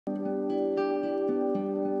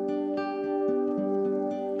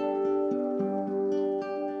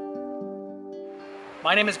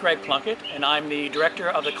My name is Greg Plunkett, and I'm the director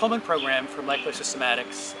of the Cullman Program for Molecular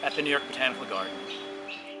Systematics at the New York Botanical Garden.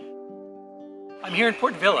 I'm here in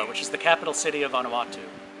Port Vila, which is the capital city of Vanuatu.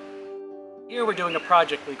 Here we're doing a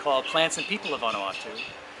project we call Plants and People of Vanuatu,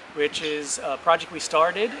 which is a project we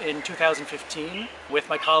started in 2015 with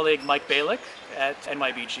my colleague Mike Balick at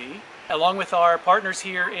NYBG, along with our partners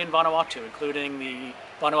here in Vanuatu, including the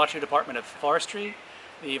Vanuatu Department of Forestry,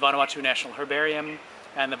 the Vanuatu National Herbarium,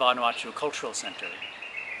 and the Vanuatu Cultural Center.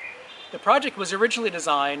 The project was originally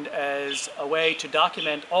designed as a way to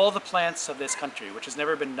document all the plants of this country, which has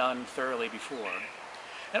never been done thoroughly before,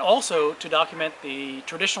 and also to document the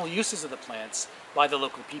traditional uses of the plants by the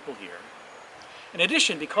local people here. In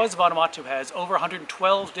addition, because Vanuatu has over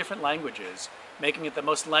 112 different languages, making it the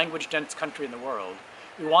most language-dense country in the world,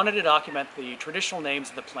 we wanted to document the traditional names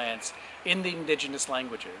of the plants in the indigenous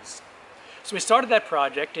languages. So we started that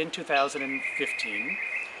project in 2015,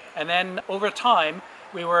 and then over time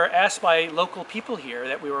we were asked by local people here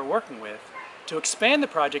that we were working with to expand the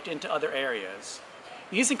project into other areas.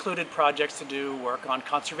 These included projects to do work on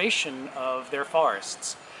conservation of their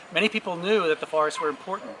forests. Many people knew that the forests were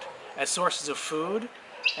important as sources of food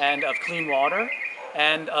and of clean water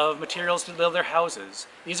and of materials to build their houses.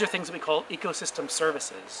 These are things that we call ecosystem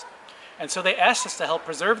services. And so they asked us to help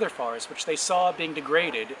preserve their forests, which they saw being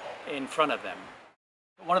degraded in front of them.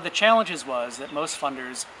 One of the challenges was that most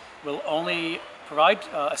funders will only provide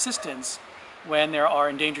assistance when there are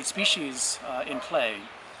endangered species in play.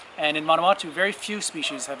 And in Vanuatu, very few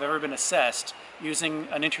species have ever been assessed using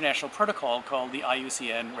an international protocol called the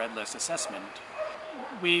IUCN Red List Assessment.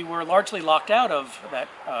 We were largely locked out of that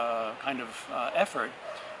kind of effort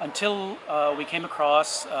until we came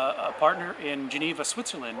across a partner in Geneva,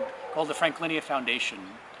 Switzerland, called the Franklinia Foundation.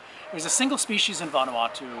 There's a single species in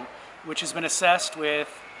Vanuatu which has been assessed with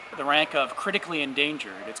the rank of critically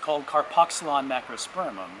endangered. It's called Carpoxylon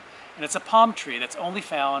macrospermum, and it's a palm tree that's only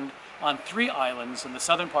found on 3 islands in the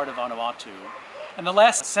southern part of Vanuatu. And the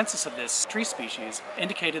last census of this tree species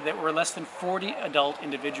indicated that there were less than 40 adult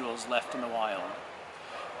individuals left in the wild.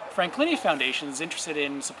 Franklinia Foundation is interested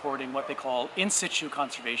in supporting what they call in situ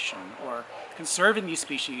conservation, or conserving these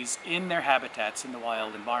species in their habitats in the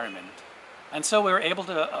wild environment. And so we were able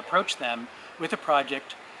to approach them with a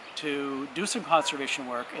project to do some conservation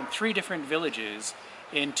work in 3 different villages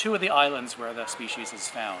in 2 of the islands where the species is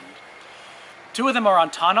found. 2 of them are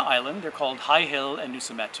on Tana Island. They're called High Hill and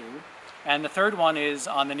Nusametu. And the 3rd one is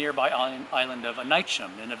on the nearby island of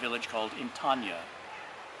Anaitchum in a village called Intanya.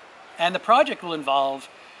 And the project will involve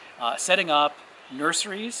setting up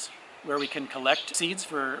nurseries where we can collect seeds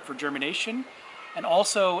for germination, and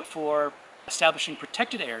also for establishing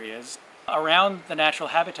protected areas around the natural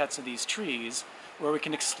habitats of these trees where we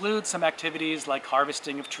can exclude some activities like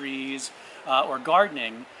harvesting of trees or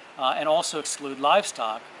gardening, and also exclude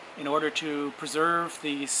livestock in order to preserve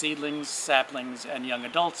the seedlings, saplings, and young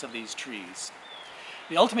adults of these trees.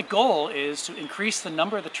 The ultimate goal is to increase the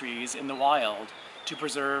number of the trees in the wild to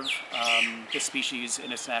preserve the species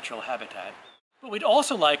in its natural habitat. But we'd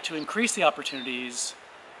also like to increase the opportunities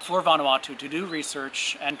for Vanuatu to do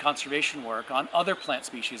research and conservation work on other plant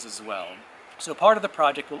species as well. So part of the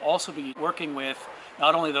project will also be working with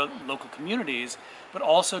not only the local communities, but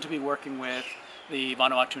also to be working with the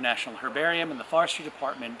Vanuatu National Herbarium and the Forestry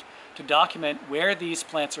Department to document where these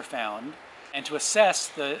plants are found and to assess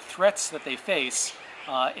the threats that they face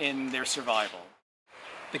in their survival.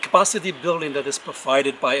 The capacity building that is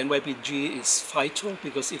provided by NYBG is vital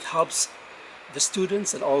because it helps the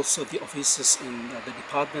students and also the officers in the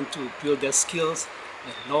department to build their skills,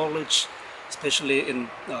 their knowledge, especially in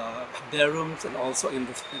herbariums and also in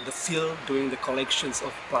the field doing the collections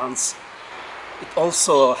of plants. It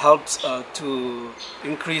also helps to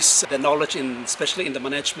increase the knowledge, especially in the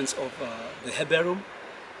management of the herbarium.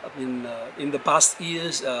 I mean, in the past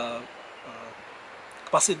years,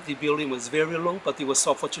 capacity building was very low, but we were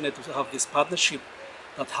so fortunate to have this partnership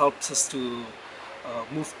that helps us to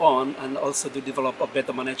move on and also to develop a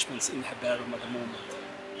better management in herbarium at the moment.